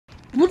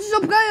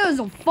What's up, guys?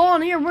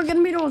 Fawn here. We're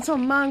gonna be doing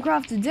some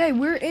Minecraft today.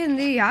 We're in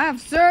the Hive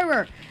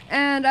server,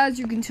 and as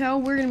you can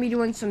tell, we're gonna be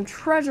doing some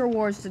treasure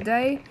wars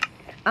today.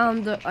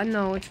 I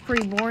know it's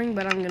pretty boring,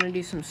 but I'm gonna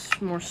do some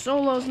more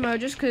solos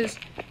mode just because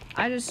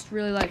I just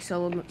really like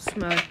solo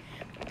mode.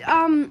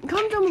 Comment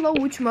down below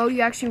which mode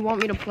you actually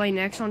want me to play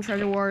next on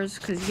treasure wars,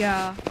 because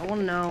yeah, I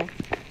want to know.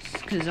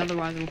 Because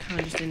otherwise, I'm kind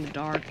of just in the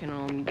dark, and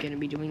I'm gonna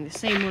be doing the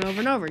same one over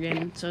and over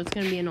again, so it's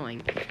gonna be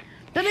annoying.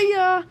 But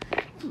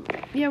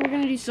yeah, we're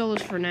gonna do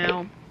solos for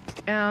now.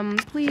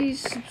 Please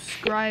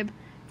subscribe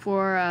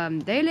for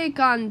daily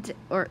content,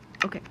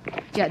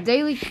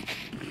 daily.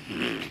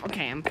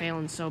 Okay, I'm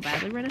failing so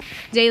badly right now.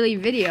 Daily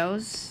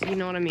videos, you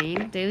know what I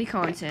mean? Daily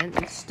content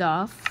and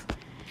stuff,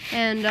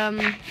 and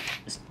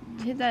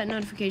hit that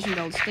notification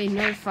bell to stay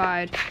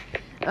notified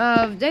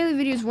of daily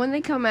videos when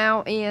they come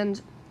out.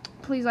 And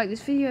please like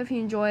this video if you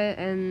enjoy it.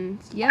 And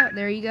yeah,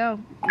 there you go.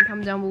 And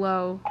comment down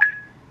below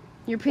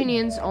your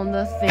opinions on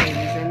the things.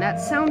 And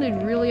that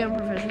sounded really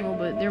unprofessional,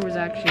 but there was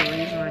actually a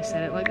reason I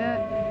said it like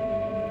that.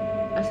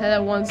 I said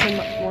that once in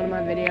one of my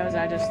videos.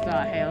 I just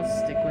thought, hey, let's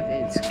stick with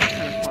it. It's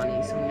kind of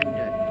funny, so I'm gonna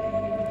do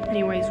it.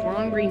 Anyways, we're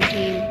on green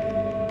team,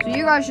 so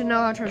you guys should know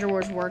how Treasure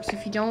Wars works.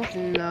 If you don't,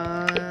 then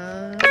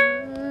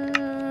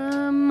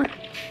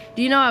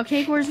do you know how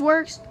Cake Wars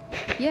works?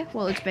 Yeah,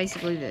 well, it's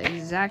basically the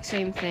exact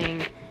same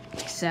thing,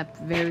 except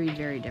very,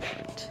 very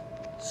different.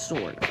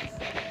 Sort of.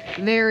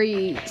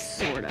 Very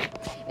sort of.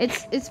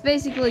 It's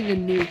basically the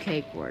new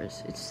Cake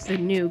Wars. It's the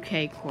new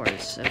Cake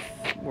Wars of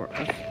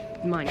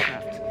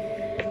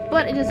Minecraft.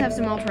 But it does have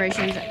some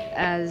alterations,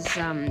 as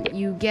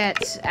you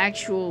get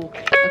actual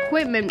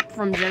equipment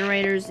from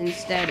generators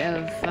instead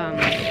of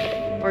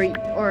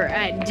or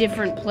at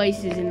different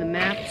places in the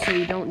map, so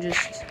you don't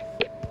just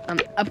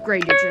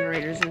upgrade your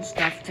generators and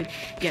stuff to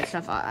get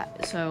stuff.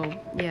 So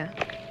yeah,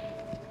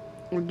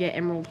 or get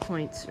emerald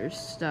points or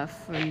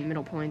stuff, and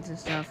middle points and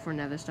stuff for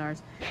nether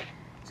stars.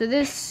 So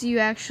this, you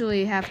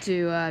actually have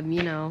to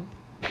you know,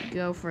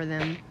 go for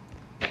them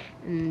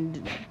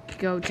and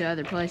go to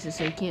other places,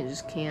 so you can't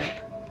just camp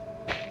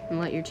and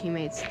let your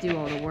teammates do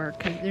all the work,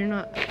 because they're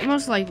not,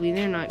 most likely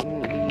they're not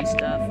going to give you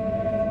stuff.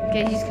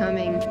 Okay, he's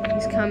coming.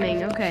 He's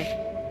coming. Okay.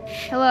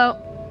 Hello.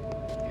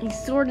 He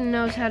sort of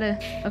knows how to.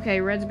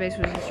 Okay, Red's base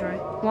was destroyed.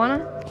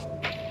 Wanna?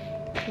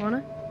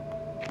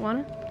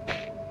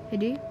 Hey,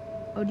 do you?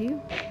 Oh, do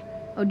you?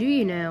 Oh, do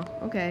you now?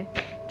 Okay.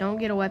 Don't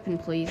get a weapon,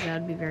 please.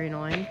 That would be very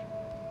annoying.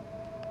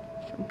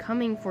 I'm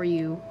coming for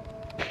you.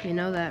 You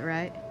know that,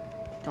 right?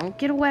 Don't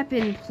get a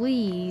weapon,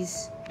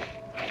 please.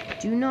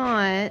 Do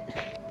not.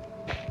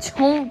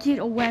 Don't get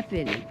a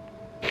weapon.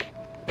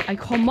 I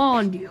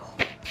command you.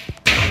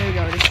 There we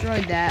go.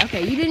 Destroyed that.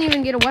 Okay, you didn't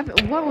even get a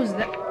weapon. What was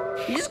that?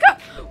 You just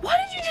got. Why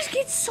did you just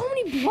get so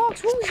many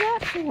blocks? What was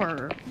that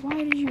for?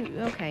 Why did you?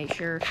 Okay,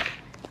 sure.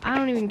 I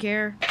don't even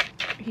care.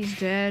 He's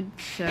dead.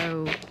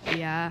 So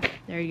yeah,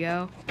 there you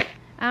go.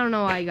 I don't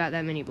know why he got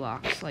that many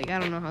blocks. Like, I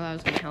don't know how that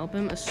was gonna help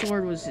him. A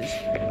sword was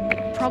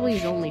probably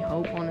his only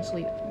hope,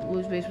 honestly.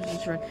 Blue's base was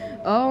destroyed.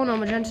 Oh no,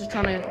 Magenta's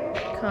trying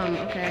to come.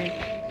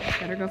 Okay,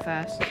 gotta go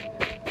fast.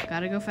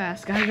 Gotta go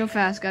fast. Gotta go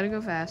fast. Gotta go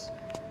fast.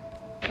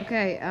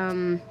 Okay.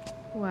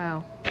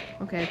 Wow.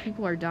 Okay,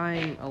 people are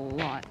dying a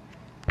lot.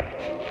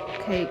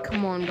 Okay,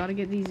 come on, gotta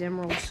get these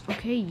emeralds.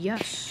 Okay,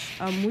 yes.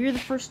 We're the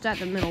first at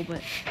the middle,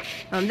 but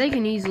they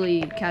can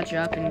easily catch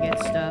up and get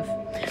stuff.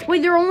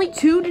 Wait, there are only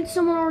two? Did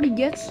someone already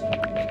get?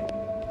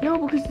 No,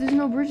 because there's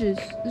no bridges.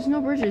 There's no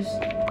bridges.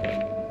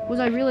 Was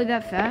I really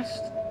that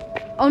fast?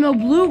 Oh no,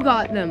 blue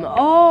got them.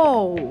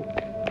 Oh.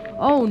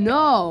 Oh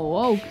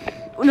no.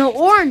 Oh no,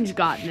 orange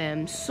got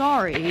them.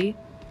 Sorry.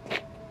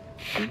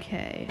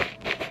 Okay.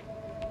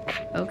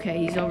 Okay,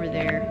 he's over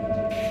there.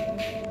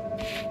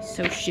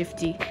 So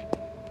shifty.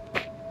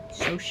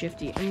 So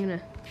shifty. I'm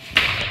gonna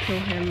kill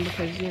him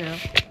because, you know,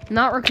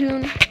 not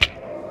raccoon.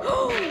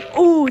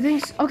 Oh,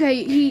 thanks.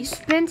 Okay, he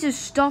spent his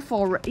stuff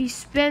already. He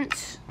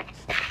spent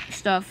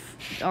stuff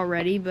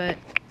already, but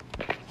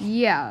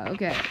yeah,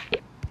 okay.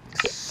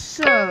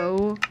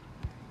 So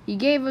he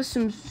gave us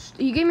some.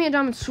 He gave me a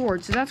diamond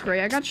sword, so that's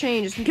great. I got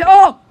changes.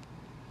 Oh,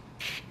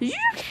 did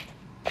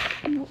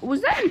you?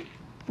 Was that?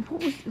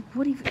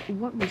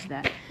 What was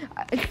that?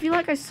 I feel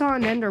like I saw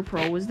an ender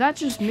pearl. Was that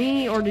just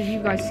me, or did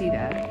you guys see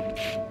that?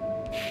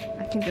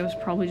 I think that was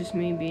probably just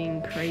me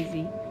being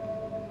crazy.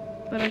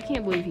 But I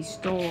can't believe he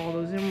stole all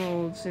those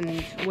emeralds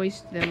and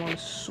wasted them on a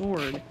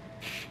sword.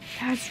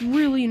 That's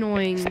really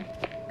annoying.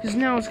 Because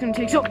now it's going to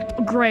take... So,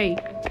 gray.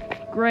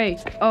 Gray.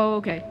 Oh,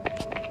 okay.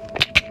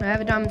 I have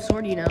a diamond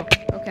sword, you know.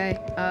 Okay.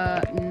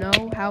 No.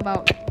 How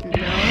about...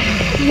 No.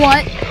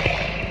 What?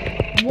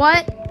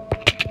 What?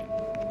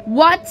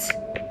 What?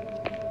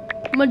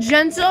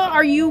 Magenta?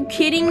 Are you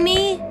kidding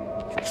me?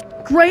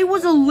 Gray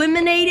was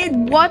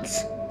eliminated? What?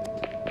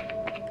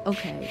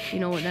 Okay. You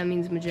know what that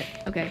means, Magenta.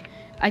 Okay.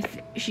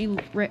 She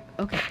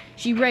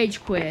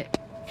rage quit,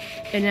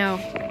 and now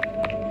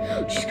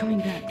she's coming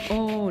back.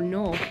 Oh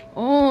no!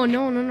 Oh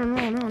no!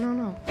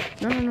 No!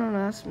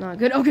 That's not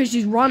good. Okay,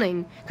 she's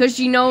running because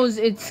she knows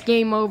it's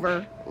game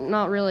over.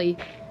 Not really.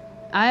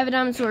 I have a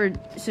diamond sword,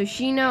 so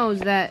she knows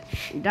that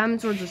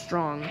diamond swords are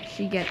strong.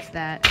 She gets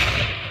that.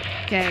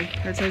 Okay,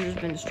 her treasure's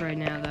been destroyed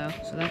now, though,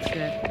 so that's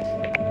good.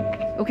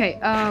 Okay,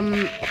 what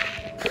am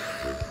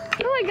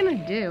I gonna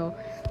do?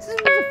 This is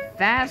a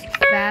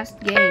fast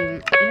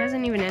game. It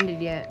hasn't even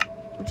ended yet,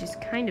 which is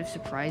kind of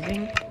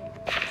surprising.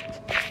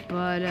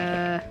 But,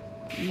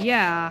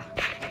 yeah.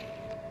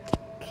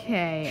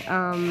 Okay,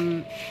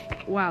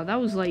 wow, that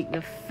was like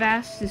the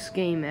fastest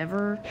game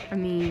ever. I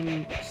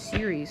mean,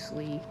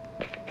 seriously.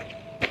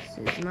 This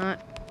is not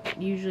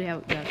usually how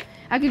it goes.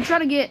 I could try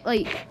to get,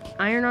 like,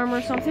 iron armor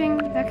or something.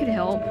 That could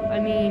help. I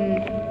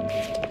mean,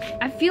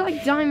 I feel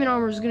like diamond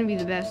armor is gonna be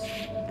the best,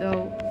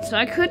 though. So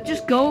I could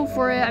just go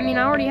for it. I mean,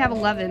 I already have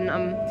 11.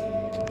 I'm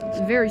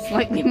very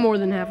slightly more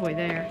than halfway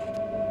there.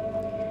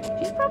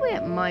 She's probably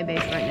at my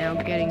base right now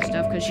getting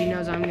stuff because she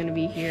knows I'm gonna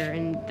be here,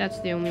 and that's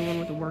the only one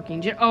with a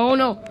working gen. Oh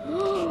no!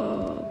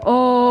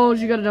 Oh,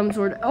 she got a diamond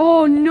sword.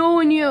 Oh no,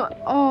 and you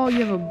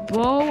have a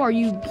bow? Are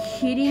you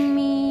kidding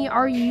me?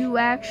 Are you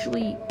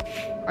actually?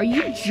 Are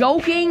you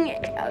joking?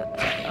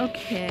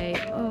 Okay.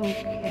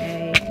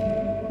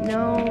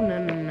 No.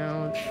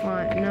 It's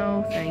fine.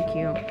 No, thank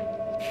you.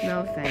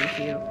 No, thank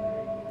you.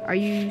 Are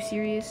you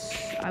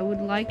serious? I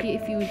would like it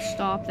if you would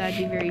stop. That'd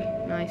be very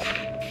nice.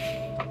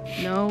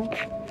 No.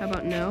 How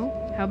about no?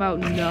 How about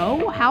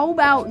no? How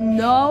about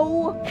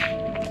no?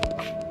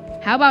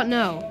 How about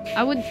no?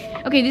 I would.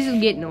 Okay, this is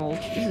getting old.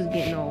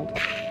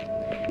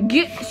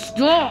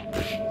 Stop.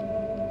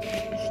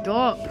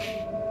 Stop.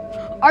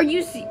 Are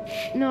you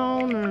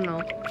No.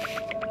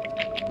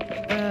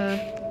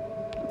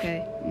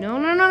 Okay. No.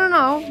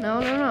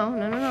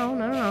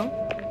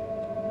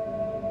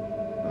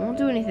 I won't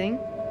do anything.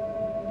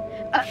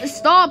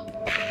 Stop.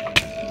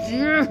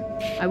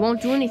 I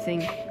won't do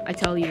anything. I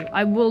tell you,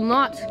 I will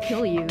not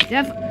kill you.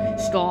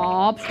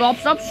 Stop.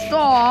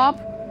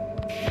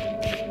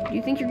 Do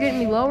you think you're getting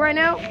me low right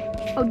now?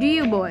 Oh, do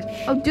you, boy?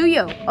 Oh, do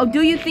you? Oh,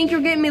 do you think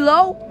you're getting me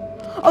low?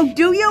 Oh,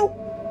 do you?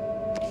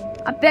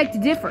 I beg to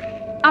differ.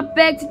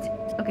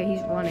 Okay,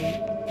 he's running.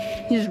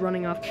 He's just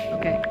running off.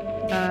 Okay.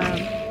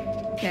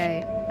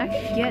 Okay. I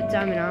could get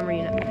diamond armor,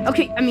 you know.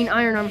 Okay, I mean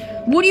iron armor.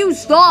 Would you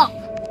stop?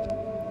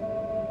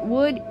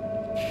 Would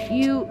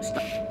you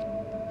stop?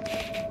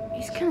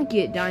 He's gonna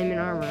get diamond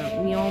armor.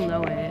 We all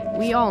know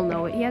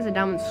it. He has a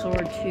diamond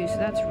sword too, so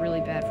that's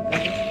really bad for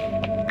business.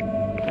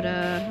 But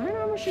iron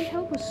armor should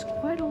help us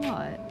quite a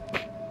lot.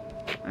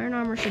 Iron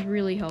armor should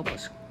really help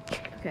us.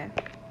 Okay.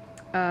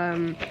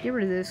 Get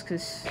rid of this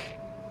because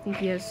I think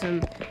he has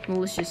some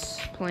malicious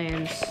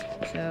plans.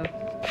 So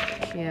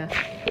yeah,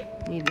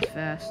 need this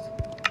fast.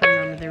 Iron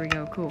armor. There we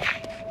go. Cool.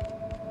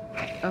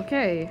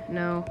 Okay.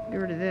 Now get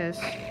rid of this.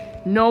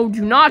 No,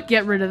 do not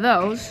get rid of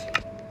those.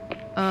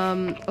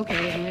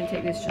 Okay, I'm gonna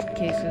take this just in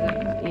case,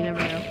 because you never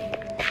know.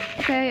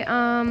 Okay,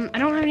 I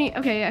don't have any.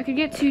 Okay, I could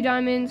get 2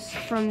 diamonds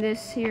from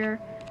this here.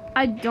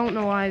 I don't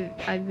know why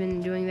I've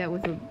been doing that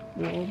with a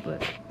wool,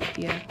 but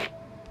yeah.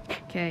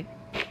 Okay.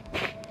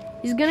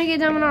 He's gonna get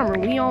diamond armor.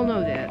 We all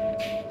know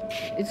that.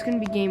 It's gonna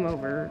be game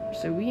over.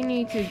 So we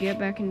need to get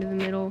back into the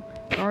middle,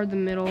 guard the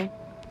middle.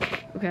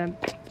 Okay.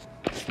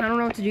 I don't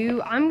know what to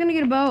do. I'm gonna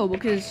get a bow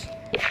because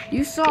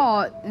you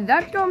saw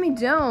that got me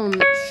down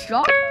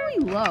shockingly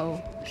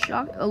low.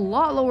 A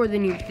lot lower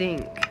than you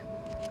think.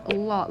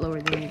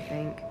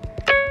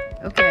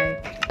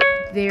 Okay,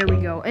 there we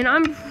go. And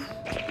I'm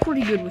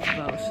pretty good with the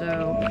bow,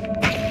 so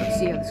let's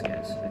see how this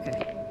goes.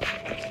 Okay,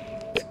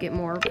 let's get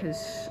more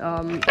because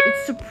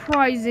it's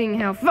surprising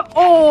how.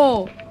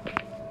 Oh,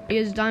 he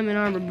has diamond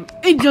armor.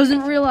 But it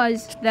doesn't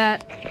realize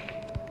that.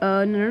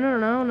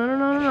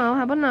 No.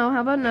 How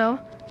about no?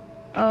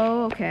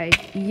 Oh, okay.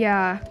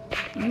 Yeah,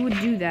 you would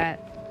do that.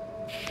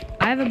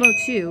 I have a bow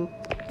too.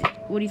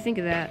 What do you think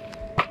of that?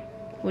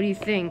 What do you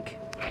think?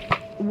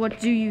 What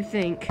do you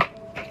think?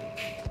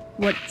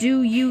 What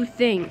do you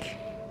think?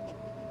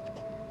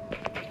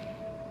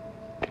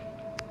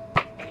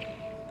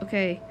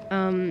 Okay,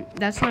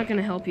 that's not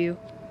gonna help you.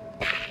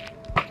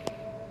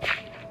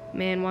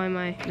 Man, why am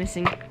I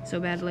missing so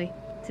badly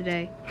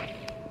today?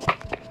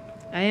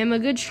 I am a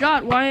good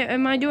shot. Why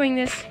am I doing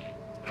this?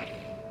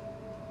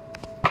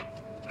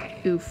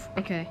 Oof,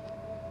 okay.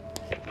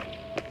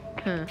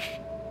 Huh.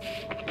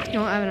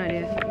 No, I have an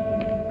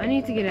idea. I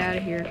need to get out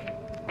of here.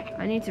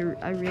 I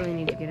really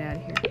need to get out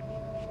of here.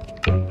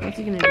 What's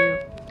he gonna do?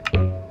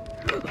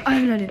 I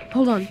have an idea.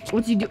 Hold on.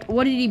 What's he do?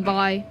 What did he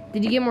buy?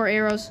 Did he get more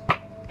arrows?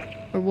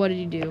 Or what did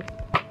he do?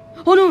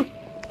 Oh no!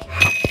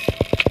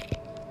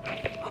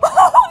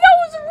 Oh, that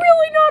was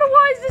really not a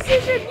wise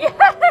decision!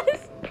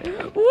 Yes!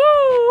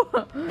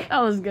 Woo! That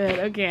was good.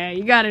 Okay,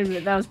 you gotta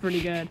admit, that was pretty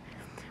good.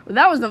 Well,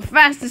 that was the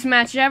fastest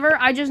match ever.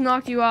 I just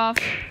knocked you off.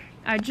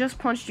 I just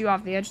punched you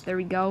off the edge. There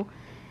we go.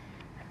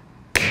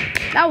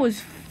 That was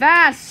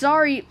fast.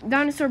 Sorry,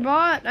 Dinosaur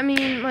Bot. I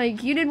mean,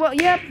 like, you did well.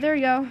 Yep, there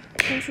you go.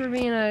 Thanks for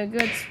being a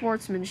good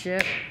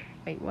sportsmanship.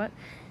 Wait, what?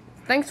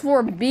 Thanks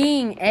for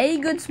being a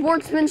good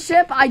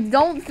sportsmanship? I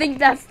don't think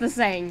that's the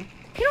saying.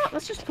 You know what?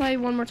 Let's just play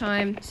one more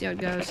time. See how it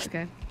goes.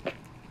 Okay.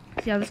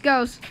 See how this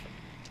goes.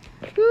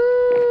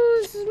 Ooh,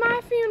 this is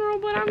my funeral,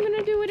 but I'm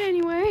gonna do it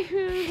anyway.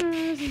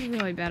 This is a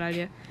really bad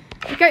idea.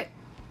 Okay.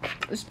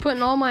 Just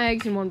putting all my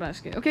eggs in one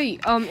basket. Okay,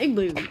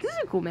 Igloo. This is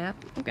a cool map.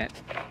 Okay.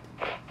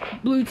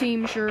 Blue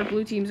team, sure.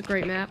 Blue team's a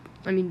great map.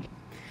 I mean,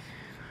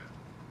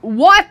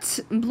 what?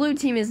 Blue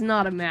team is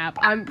not a map.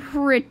 I'm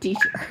pretty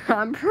sure.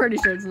 I'm pretty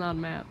sure it's not a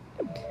map.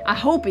 I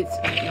hope it's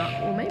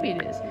not. Well, maybe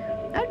it is.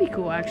 That'd be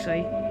cool,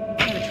 actually.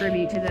 Have a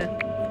tribute to the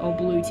old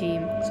blue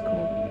team. It's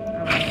cool. I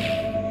don't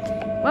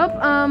know.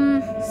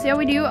 Well, see how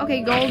we do.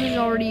 Okay, gold is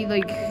already,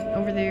 like,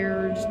 over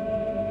there. Just,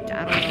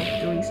 I don't know,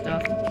 doing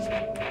stuff.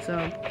 So,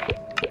 I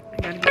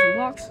gotta get some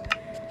blocks.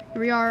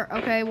 Here we are.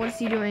 Okay, what's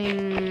he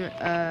doing?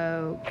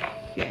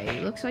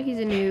 Okay, looks like he's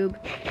a noob.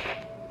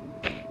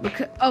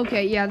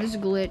 Okay, yeah, there's a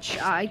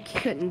glitch. I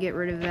couldn't get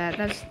rid of that.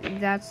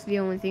 That's the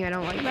only thing I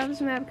don't like about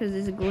this map, because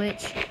there's a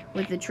glitch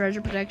with the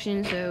treasure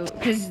protection, so,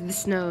 because the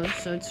snow,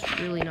 so it's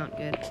really not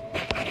good.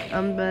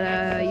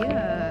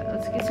 Yeah,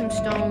 let's get some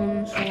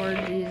stone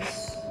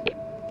swordies.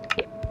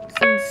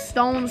 Some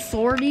stone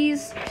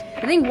swordies?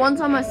 I think one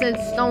time I said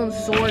stone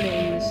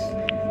swordings,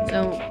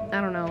 so, I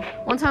don't know.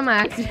 One time I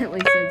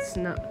accidentally said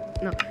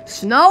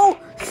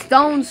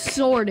stone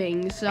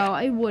sorting, so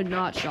it would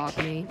not shock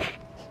me.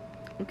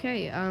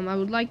 Okay, I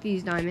would like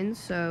these diamonds,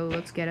 so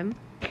let's get them.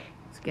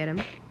 Let's get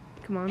them.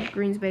 Come on,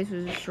 green's base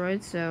was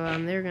destroyed, so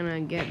they're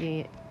gonna get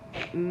the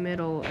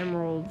middle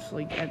emeralds,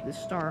 like, at the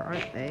start,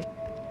 aren't they?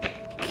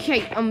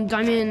 Okay,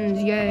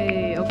 diamonds,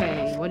 yay!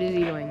 Okay, what is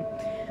he doing?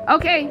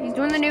 Okay, he's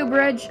doing the new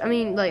bridge. I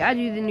mean, like, I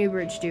do the new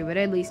bridge too, but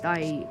at least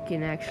I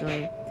can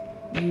actually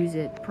use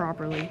it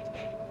properly.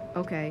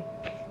 Okay,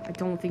 I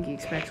don't think he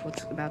expects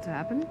what's about to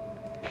happen.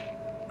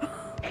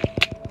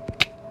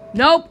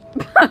 Nope!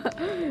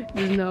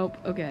 Just nope.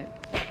 Okay.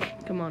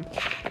 Come on.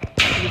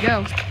 Here we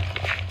go.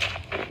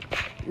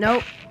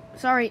 Nope.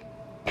 Sorry.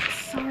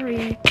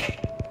 Sorry.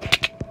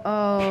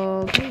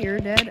 Okay, you're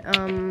dead.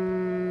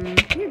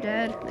 You're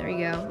dead. There you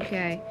go.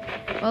 Okay.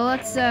 Well,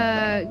 let's,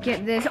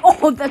 get this.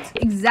 Oh, that's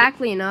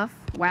exactly enough.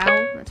 Wow.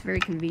 That's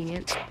very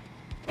convenient.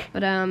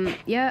 But,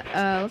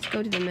 yeah, let's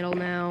go to the middle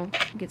now.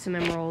 Get some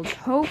emeralds.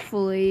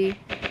 Hopefully,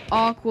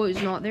 Aqua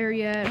is not there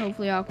yet.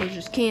 Hopefully, Aqua is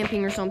just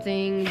camping or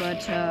something.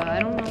 But, I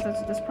don't know if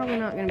that's probably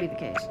not going to be the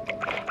case.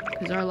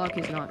 Because our luck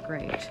is not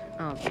great,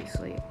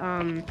 obviously.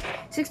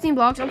 16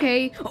 blocks.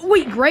 Okay. Oh,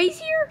 wait, Gray's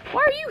here?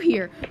 Why are you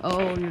here?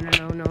 Oh,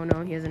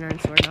 no. He has an iron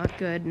sword. Not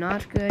good.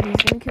 Not good. He's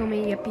going to kill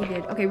me. Yep, he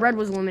did. Okay, red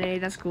was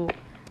eliminated. That's cool.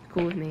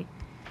 Cool with me.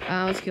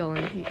 Let's kill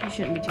him. He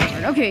shouldn't be too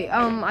hard. Okay,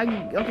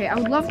 I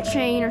would love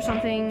chain or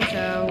something,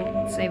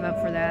 so save up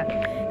for that.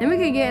 Then we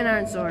could get an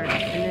iron sword,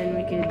 and then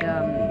we could,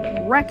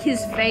 wreck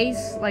his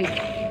face. Like,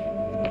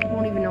 he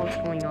won't even know what's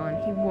going on.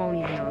 He won't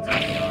even know what's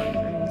going on.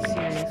 I mean,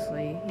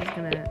 seriously. He's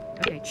gonna...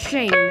 Okay,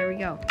 chain. There we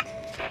go.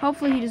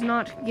 Hopefully he does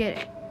not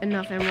get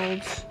enough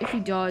emeralds. If he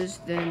does,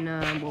 then,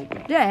 well,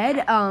 we're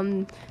dead.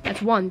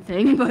 That's one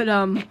thing, but,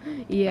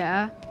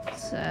 yeah.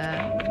 It's,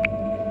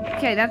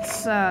 okay,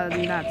 that's not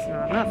enough.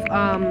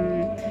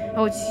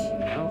 Oh,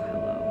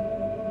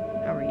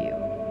 hello. How are you?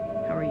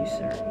 How are you,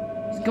 sir?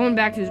 He's going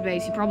back to his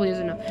base. He probably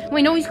doesn't know.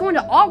 Wait, no, he's going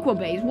to Aqua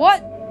base. What?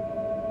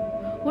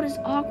 What is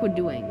Aqua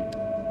doing?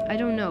 I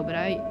don't know, but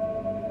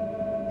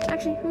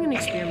actually, I'm gonna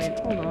experiment.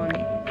 Hold on.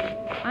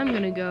 I'm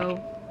gonna go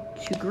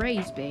to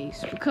Gray's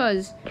base,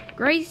 because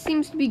Gray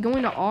seems to be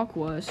going to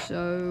Aqua,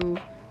 so...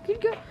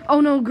 Could go...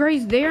 Oh, no,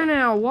 Gray's there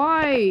now.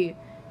 Why?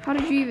 How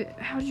did you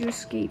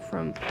escape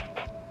from...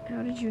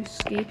 How did you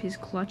escape his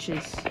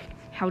clutches?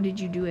 How did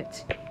you do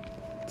it?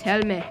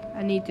 Tell me.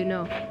 I need to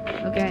know.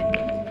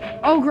 Okay.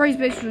 Oh, Gray's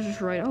base was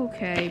destroyed.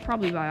 Okay.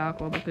 Probably by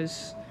Aqua,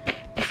 because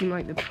they seem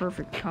like the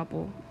perfect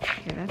couple.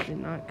 Okay, that did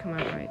not come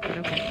out right, but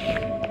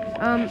okay.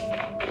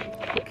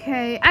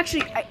 Okay.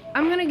 Actually,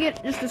 I'm gonna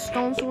get just a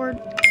stone sword,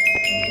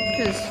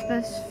 because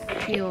this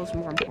feels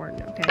more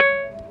important. Okay.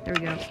 There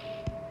we go.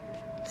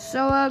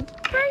 So,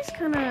 Gray's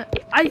kinda...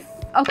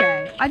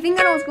 Okay. I think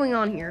I know what's going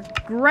on here.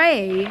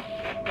 Gray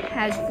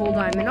has full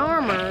diamond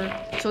armor,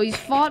 so he's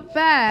fought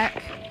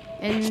back,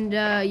 and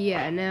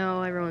yeah,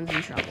 now everyone's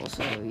in trouble.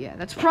 So yeah,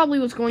 that's probably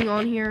what's going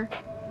on here.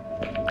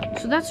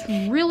 So that's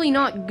really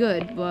not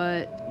good,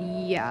 but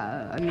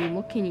yeah, I mean,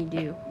 what can you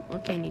do?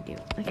 What can you do?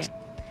 Okay,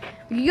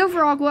 we can go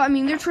for Aqua. I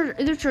mean, their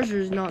treasure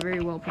is not very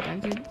well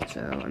protected,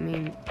 so I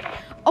mean,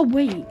 oh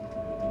wait,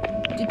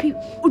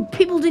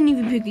 people didn't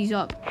even pick these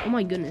up. Oh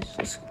my goodness,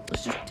 let's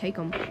just take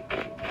them.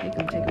 Take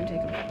them.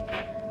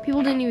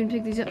 People didn't even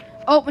pick these up.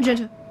 Oh,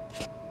 magenta.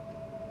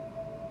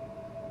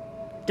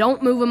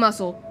 Don't move a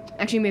muscle.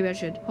 Actually, maybe I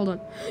should. Hold on.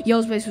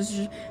 Yellow's base was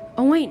just...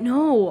 Oh, wait,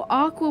 no.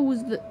 Aqua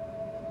was the...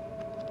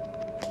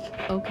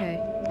 Okay.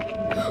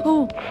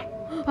 Oh!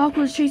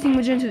 Aqua's chasing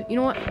magenta. You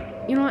know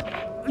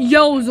what?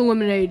 Yellow's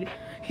eliminated.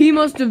 He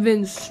must have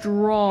been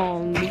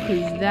strong,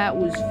 because that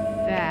was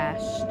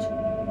fast.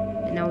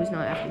 And now he's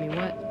not after me.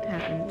 What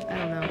happened? I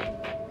don't know.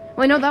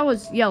 Wait, no, that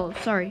was yellow.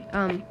 Sorry.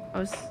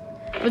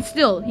 But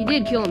still, he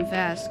did kill him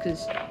fast,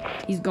 because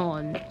he's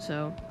gone,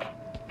 so...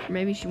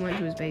 Maybe she went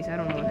to his base. I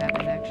don't know what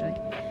happened, actually.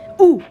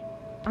 Ooh!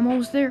 I'm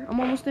almost there.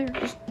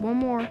 Just one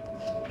more.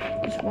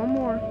 Just one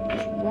more.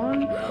 Just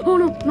one. Oh,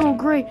 no. No,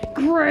 Gray.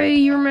 Gray,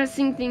 you're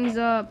messing things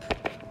up.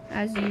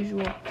 As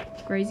usual.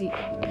 Crazy.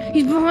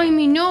 He's behind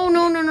me. No,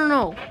 no, no, no,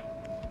 no.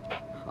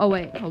 Oh,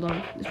 wait. Hold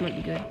on. This might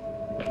be good.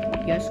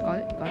 Yes, got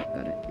it. Got it.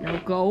 Got it. Now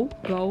go.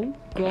 Go.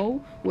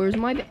 Go. Where's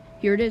my bed?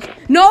 Here it is.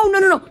 No, no,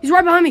 no, no. He's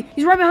right behind me.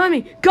 He's right behind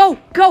me. Go.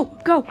 Go.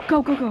 Go.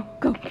 Go. Go. Go.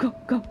 Go. Go.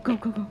 Go. Go.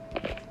 Go. Go.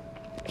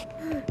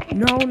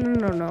 No, no,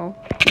 no, no.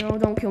 No,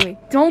 don't kill me.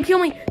 Don't kill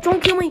me.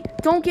 Don't kill me.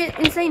 Don't get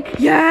insane.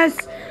 Yes.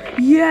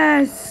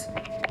 Yes.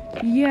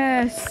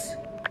 Yes.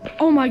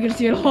 Oh my goodness,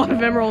 he had a lot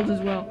of emeralds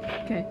as well.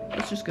 Okay,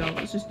 let's just go.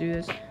 Let's just do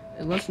this.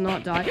 And let's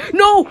not die.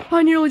 No!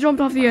 I nearly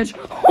jumped off the edge.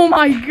 Oh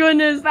my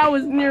goodness, that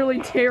was nearly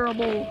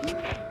terrible.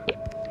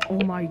 Oh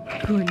my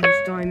goodness,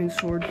 diamond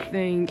sword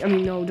thing. I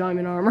mean, no,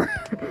 diamond armor.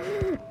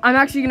 I'm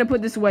actually gonna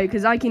put this away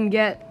because I can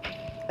get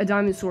a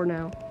diamond sword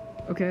now.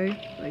 Okay?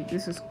 Like,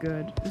 this is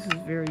good. This is a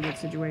very good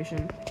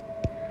situation.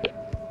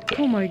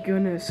 Oh my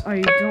goodness,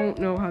 I don't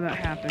know how that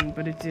happened,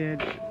 but it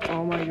did.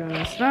 Oh my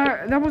goodness,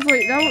 that was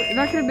like,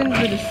 that could have been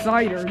the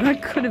decider.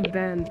 That could have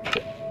been.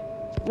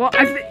 Well,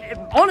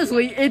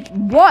 honestly, it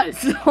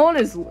was.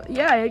 Honestly,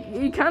 yeah,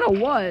 it kind of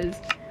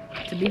was.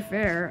 To be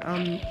fair,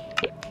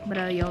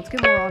 but yeah, let's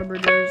get more auto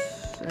bridgers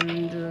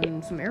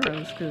and some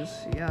arrows,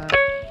 cause yeah,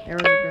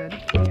 arrows are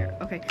good. Here,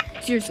 okay,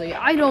 seriously,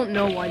 I don't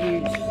know why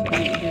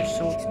they're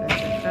so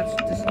expensive. That's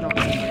just not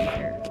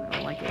fair. I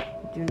don't like it.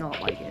 Do not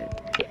like it.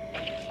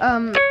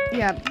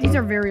 Yeah, these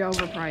are very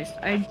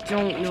overpriced. I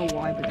don't know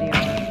why, but they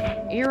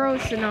are.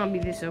 Arrows should not be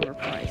this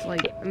overpriced.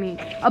 Like, I mean,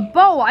 a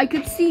bow I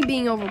could see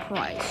being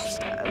overpriced.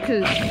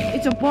 Because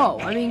it's a bow.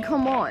 I mean,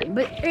 come on.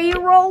 But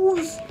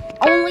arrows?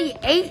 Only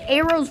 8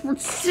 arrows for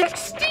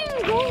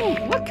 16 gold?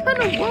 What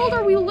kind of world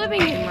are we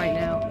living in right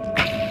now?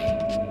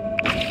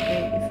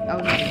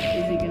 Okay,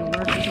 is it gonna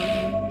work or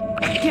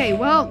something? Okay,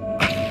 well,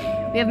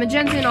 we have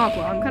magenta and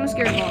aqua. I'm kind of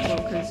scared of aqua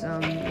because,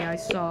 yeah, I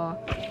saw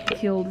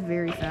killed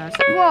very fast.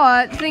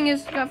 But the thing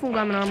is, got full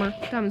diamond armor,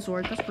 diamond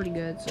sword. That's pretty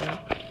good. So,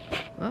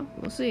 well,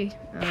 we'll see.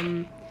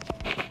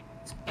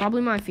 It's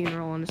probably my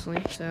funeral,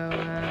 honestly. So,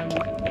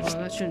 well,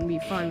 that shouldn't be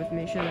fine with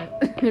me, should it?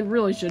 It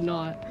really should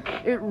not.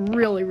 It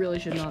really, really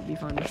should not be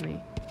fine with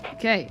me.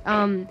 Okay.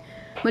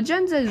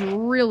 Magenta has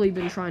really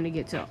been trying to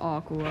get to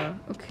aqua.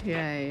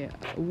 Okay.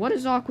 What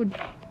is aqua?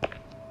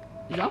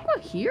 Is aqua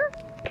here?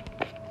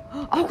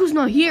 Aqua's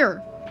not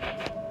here.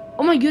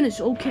 Oh my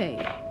goodness. Okay.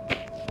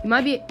 He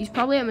might be. He's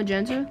probably at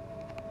magenta.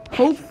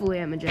 Hopefully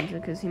at magenta,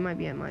 because he might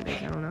be at my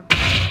base. I don't know.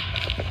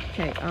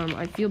 Okay.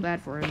 I feel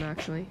bad for him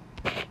actually,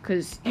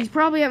 because he's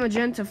probably at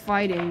magenta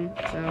fighting.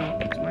 So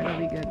this might not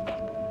be good.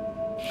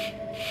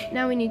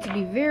 Now we need to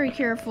be very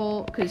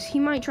careful, because he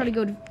might try to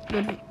go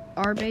to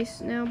our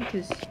base now,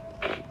 because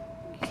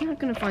he's not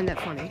gonna find that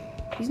funny.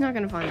 He's not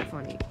gonna find that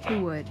funny.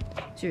 Who would?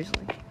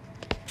 Seriously.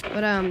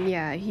 But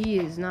yeah, he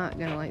is not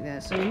gonna like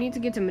that. So we need to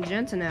get to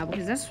magenta now,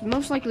 because that's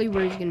most likely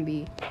where he's gonna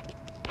be.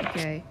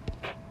 Okay.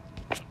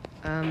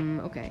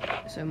 Okay.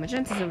 So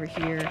magenta's over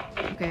here.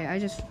 Okay, I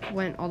just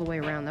went all the way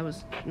around. That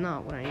was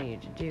not what I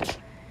needed to do.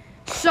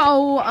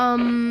 So,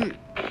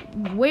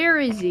 where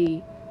is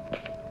he?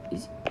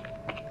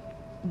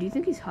 Do you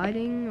think he's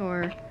hiding,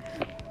 or?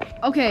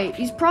 Okay,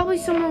 he's probably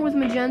somewhere with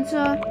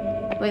magenta.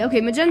 Wait, okay,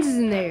 magenta's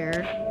in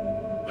there.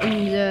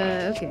 And,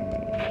 okay.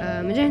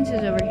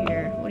 Magenta's over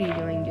here. What are you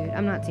doing, dude?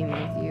 I'm not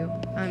teaming with you.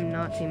 I'm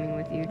not teaming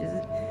with you. Does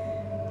it?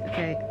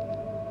 Okay.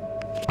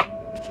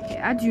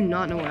 I do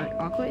not know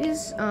where aqua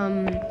is.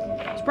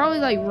 It's probably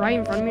like right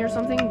in front of me or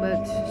something,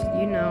 but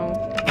you know.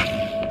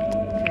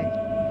 Okay.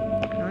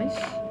 Nice.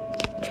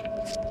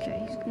 Okay,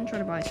 he's gonna try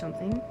to buy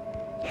something.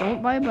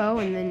 Don't buy a bow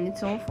and then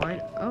it's all fine.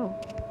 Oh.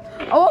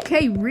 Oh,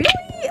 okay, really?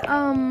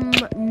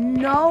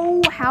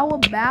 No. How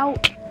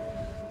about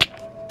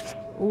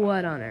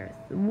what on earth?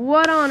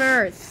 What on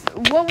earth?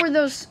 What were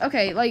those?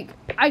 Okay, like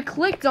I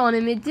clicked on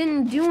him, it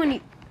didn't do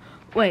any.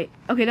 Wait,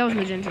 okay, that was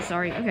magenta,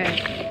 sorry.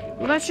 Okay.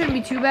 Well, that shouldn't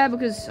be too bad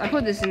because I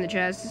put this in the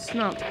chest. It's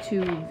not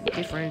too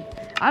different.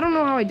 I don't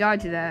know how I died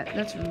to that.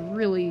 That's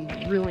really,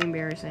 really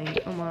embarrassing.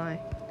 Oh my.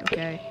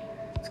 Okay.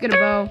 Let's get a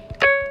bow.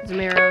 Some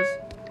arrows.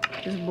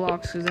 Just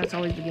blocks, because that's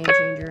always the game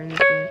changer in this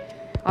game.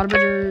 Auto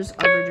bridgers,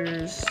 auto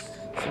bridgers.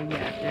 So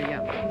yeah, there you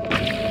go.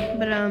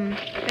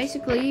 But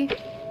basically,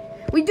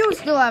 we do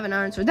still have an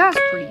iron sword. That's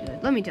pretty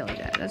good. Let me tell you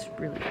that. That's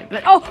really good.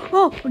 But oh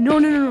no,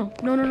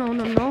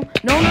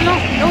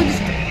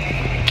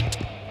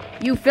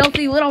 you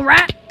filthy little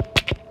rat!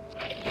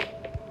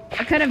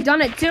 I could have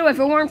done it too if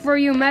it weren't for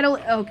you metal.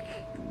 Oh,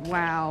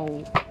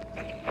 wow.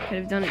 Could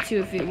have done it too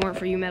if it weren't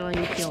for you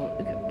meddling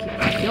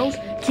kills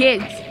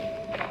kids.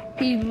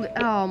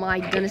 Oh my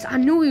goodness, I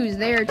knew he was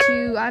there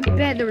too. I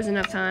bet there was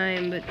enough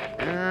time, but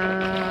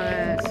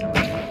that's so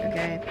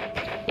annoying.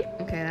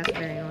 Okay, that's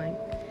very annoying.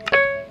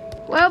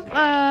 Well,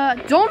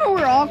 don't know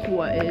where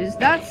aqua is.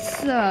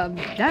 That's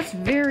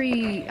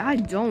very, I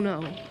don't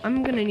know.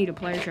 I'm gonna need a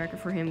player tracker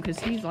for him because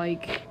he's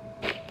like,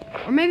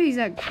 or maybe he's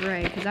at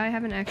gray because I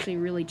haven't actually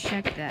really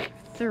checked that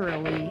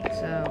thoroughly.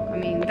 So I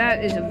mean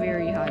that is a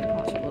very high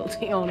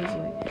possibility,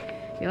 honestly.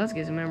 Okay, let's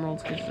get some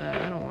emeralds, because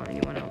I don't want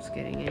anyone else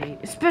getting any.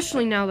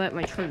 Especially now that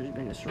my treasure's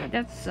been destroyed.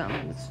 That's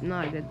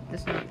not good.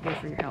 That's not good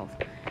for your health,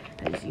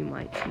 as you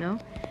might know.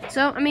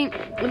 So, I mean,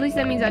 at least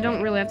that means I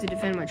don't really have to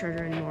defend my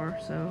treasure anymore.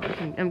 So,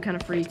 I'm kind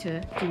of free to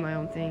do my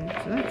own thing.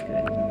 So that's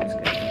good. That's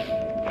good.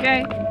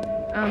 Okay.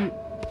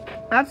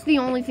 That's the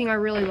only thing I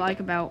really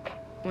like about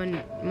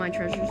when my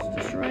treasure's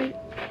destroyed.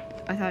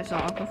 I thought I saw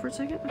Aqua for a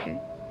second. Okay.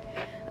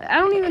 I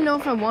don't even know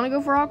if I want to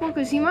go for Aqua,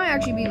 because he might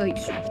actually be like,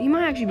 he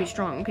might actually be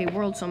strong. Okay,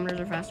 world summoners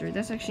are faster.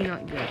 That's actually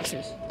not good,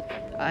 because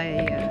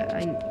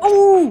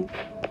oh!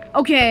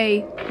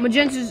 Okay,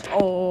 Magenta's,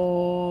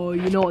 oh,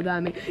 you know what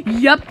that means.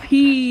 Yep,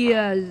 he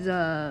is,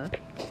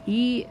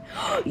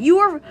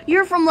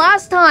 you're from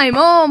last time.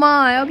 Oh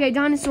my, okay,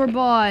 Dinosaur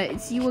Bot,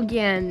 it's you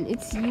again.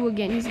 It's you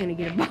again. He's gonna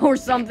get a bow or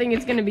something.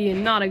 It's gonna be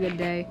not a good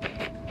day.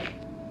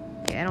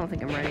 Okay, I don't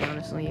think I'm ready,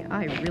 honestly.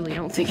 I really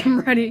don't think I'm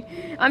ready.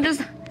 I'm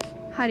just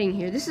hiding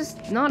here. This is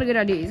not a good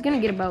idea. He's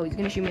gonna get a bow. He's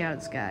gonna shoot me out of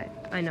the sky.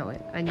 I know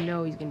it. I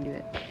know he's gonna do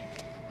it.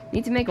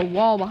 Need to make a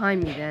wall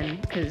behind me then,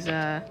 because,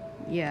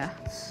 yeah,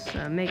 let's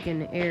make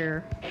an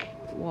air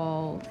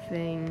wall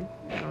thing.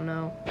 I don't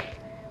know.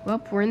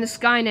 Well, we're in the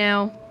sky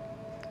now.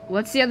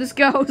 Let's see how this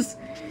goes.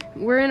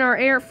 We're in our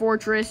air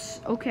fortress.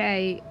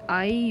 Okay,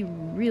 I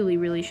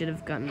really should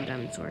have gotten a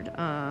diamond sword.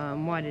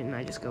 Why didn't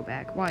I just go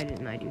back? Why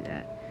didn't I do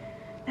that?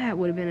 That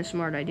would have been a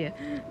smart idea.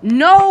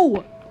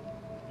 No!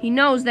 He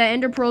knows that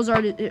ender pearls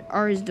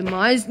are his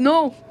demise.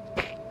 No!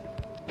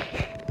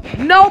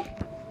 Nope!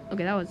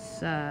 Okay, that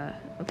was,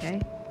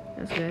 okay.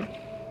 That's good.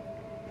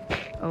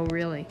 Oh,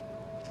 really?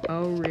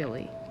 Oh,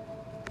 really?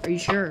 Are you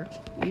sure?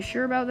 Are you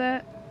sure about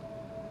that?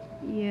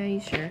 Yeah,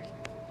 he's sure.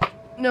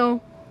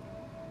 No.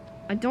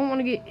 I don't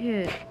want to get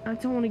hit. I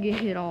don't want to get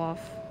hit off.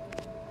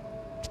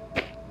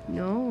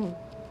 No.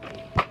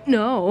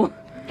 No.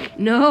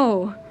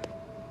 No.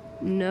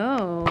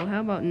 No. How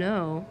about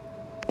no?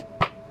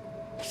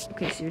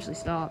 Okay, seriously,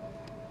 stop.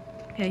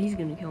 Okay, he's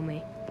gonna kill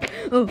me.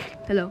 Oh,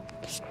 hello.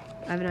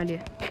 I have an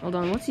idea. Hold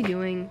on, what's he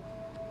doing?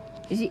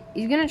 He's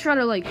gonna try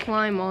to, like,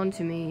 climb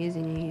onto me,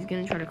 isn't he? He's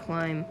gonna try to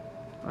climb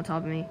on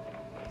top of me.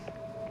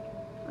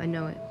 I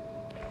know it.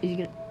 Is he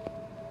gonna...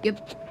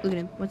 Yep, look at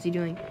him. What's he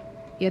doing?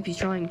 Yep, he's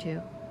trying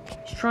to.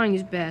 He's trying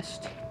his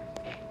best.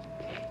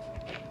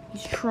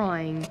 He's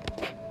trying.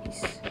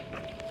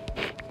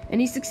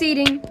 And he's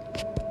succeeding.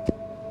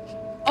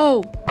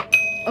 Oh!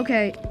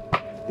 Okay.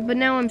 But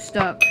now I'm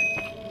stuck.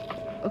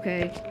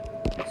 Okay.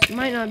 This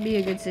might not be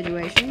a good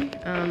situation.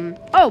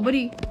 Oh,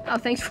 buddy. Oh,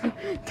 thanks for...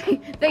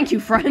 Thank you,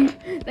 friend.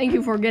 Thank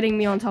you for getting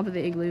me on top of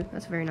the igloo.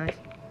 That's very nice.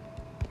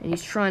 And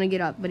he's trying to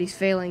get up, but he's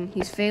failing.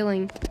 He's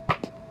failing.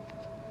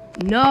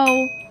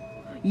 No!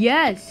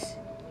 Yes!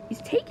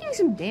 He's taking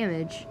some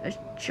damage. A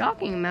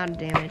shocking amount of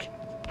damage.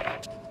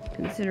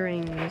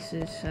 Considering this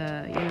is,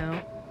 you know,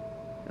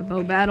 a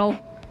bow battle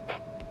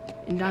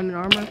in diamond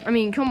armor. I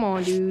mean, come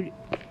on, dude.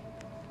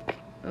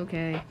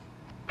 Okay.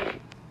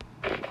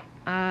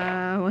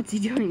 What's he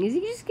doing? Is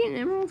he just getting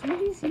emeralds? What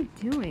is he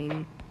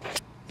doing?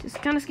 It's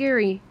just kind of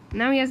scary.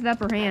 Now he has the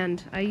upper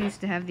hand. I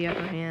used to have the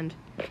upper hand.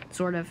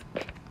 Sort of.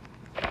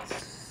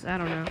 I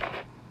don't know.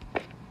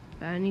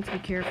 But I need to be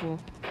careful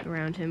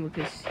around him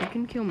because he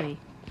can kill me.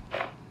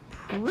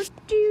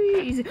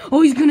 Pretty easy.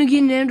 Oh, he's gonna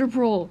get an ender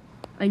pearl.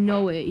 I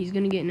know it. He's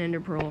gonna get an ender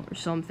pearl or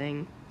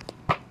something.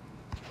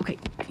 Okay,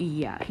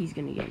 yeah, he's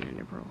gonna get an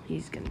ender pearl.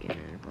 He's gonna get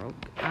an ender pearl.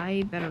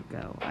 I better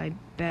go. I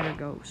better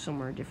go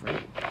somewhere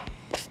different.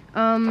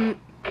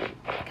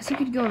 Guess I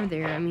could go over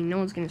there. I mean, no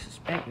one's gonna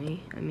suspect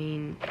me. I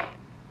mean,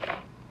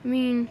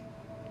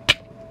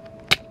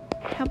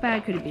 how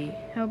bad could it be?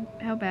 How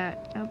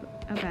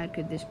bad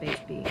could this base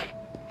be?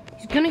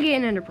 He's gonna get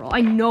an ender pearl.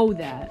 I know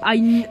that. I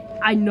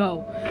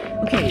know.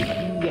 Okay,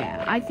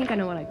 yeah, I think I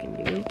know what I can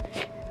do.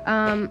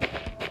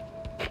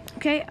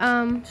 Okay,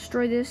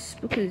 destroy this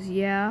because,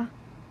 yeah.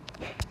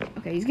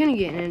 Okay, he's gonna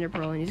get an ender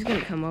pearl and he's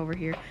gonna come over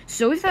here.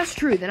 So if that's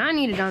true, then I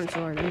need a diamond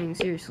sword. I mean,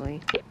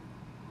 seriously.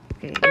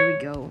 Okay, there we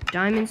go.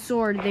 Diamond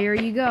sword, there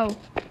you go.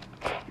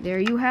 There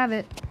you have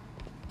it.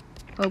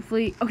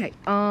 Hopefully, okay,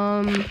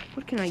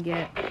 what can I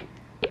get?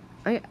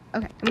 Okay,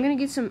 I'm gonna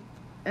get some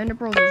ender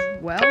pearls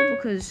as well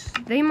because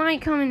they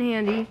might come in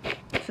handy.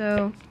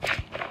 So,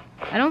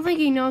 I don't think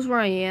he knows where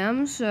I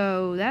am,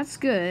 so that's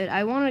good.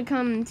 I want to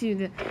come to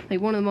the,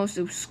 like, one of the most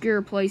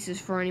obscure places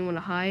for anyone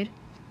to hide.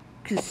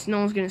 Because no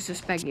one's going to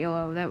suspect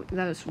yellow. That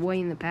was way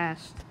in the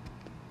past.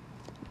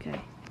 Okay.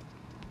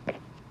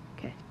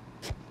 Okay.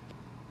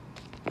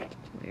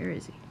 Where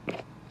is he?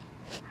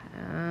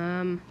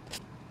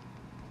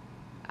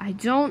 I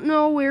don't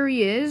know where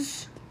he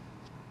is.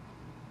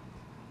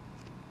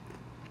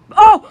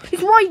 Oh!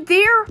 He's right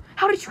there!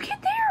 How did you get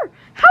there?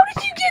 How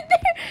did you get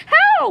there?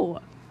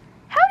 How?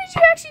 How did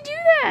you actually do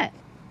that?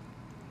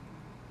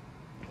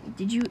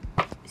 Did you...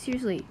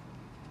 Seriously.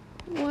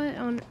 What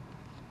on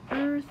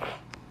earth?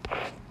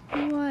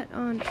 What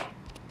on...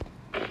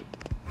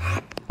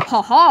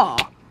 Ha-ha!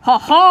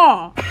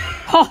 Ha-ha!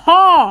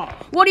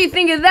 Ha-ha! What do you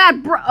think of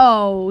that, bro?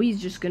 Oh, he's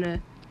just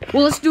gonna...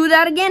 Well, let's do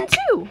that again,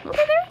 too.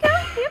 Okay, there you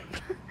go. Yep.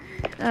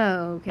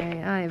 Oh,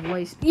 okay, I have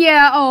wasted.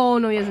 Yeah, oh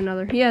no, he has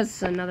another. He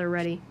has another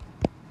ready.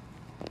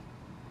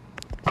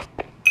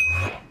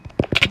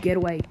 Get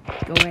away.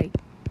 Go away.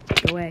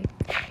 Go away.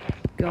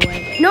 Go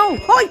away. No!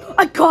 Oh,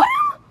 I got him!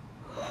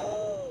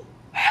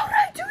 How did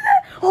I do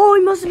that? Oh,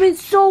 he must have been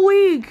so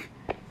weak.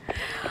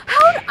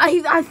 How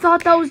did I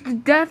thought that was the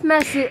death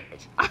message.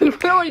 I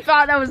really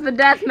thought that was the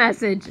death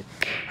message.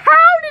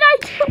 How did I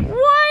do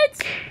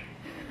what?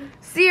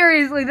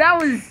 Seriously,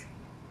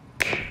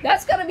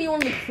 that's gotta be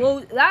one of the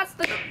close.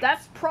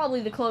 That's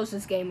probably the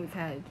closest game we've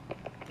had.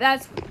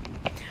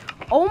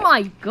 Oh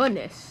my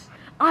goodness.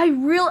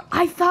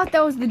 I thought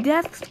that was the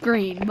death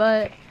screen,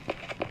 but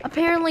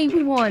apparently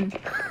we won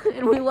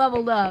and we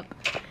leveled up.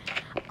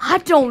 I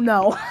don't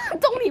know.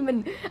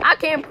 I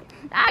can't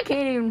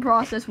even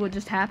process what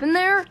just happened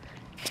there.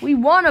 We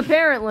won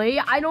apparently.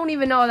 I don't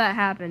even know how that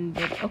happened,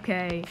 but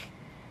okay.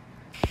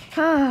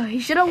 He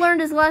should have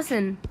learned his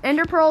lesson.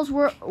 Ender pearls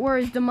were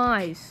his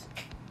demise.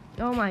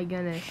 Oh my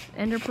goodness.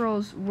 Ender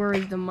pearls were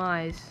his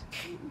demise.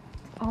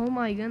 Oh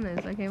my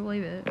goodness. I can't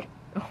believe it.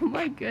 Oh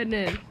my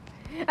goodness.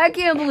 I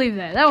can't believe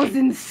that. That was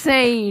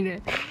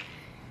insane.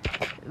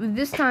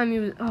 This time he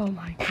was... Oh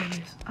my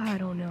goodness. I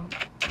don't know.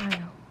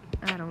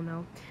 I don't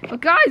know.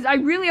 But guys, I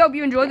really hope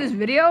you enjoyed this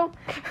video.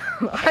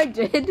 I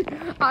did.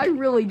 I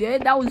really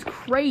did. That was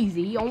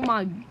crazy. Oh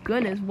my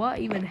goodness. What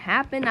even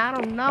happened? I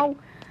don't know.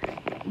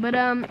 But,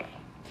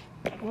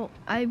 well,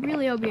 I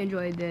really hope you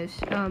enjoyed this.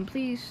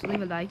 Please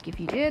leave a like if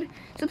you did.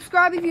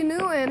 Subscribe if you're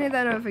new, and hit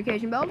that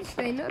notification bell to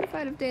stay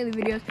notified of daily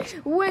videos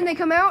when they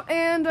come out.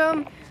 And,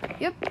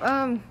 yep,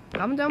 comment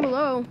down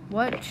below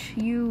what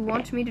you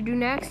want me to do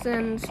next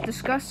and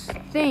discuss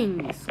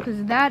things,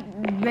 because that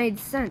made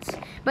sense.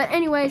 But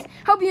anyways,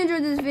 hope you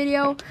enjoyed this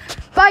video.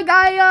 Bye,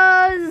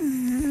 guys!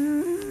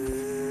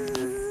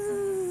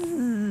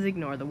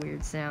 Ignore the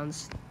weird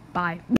sounds. Bye.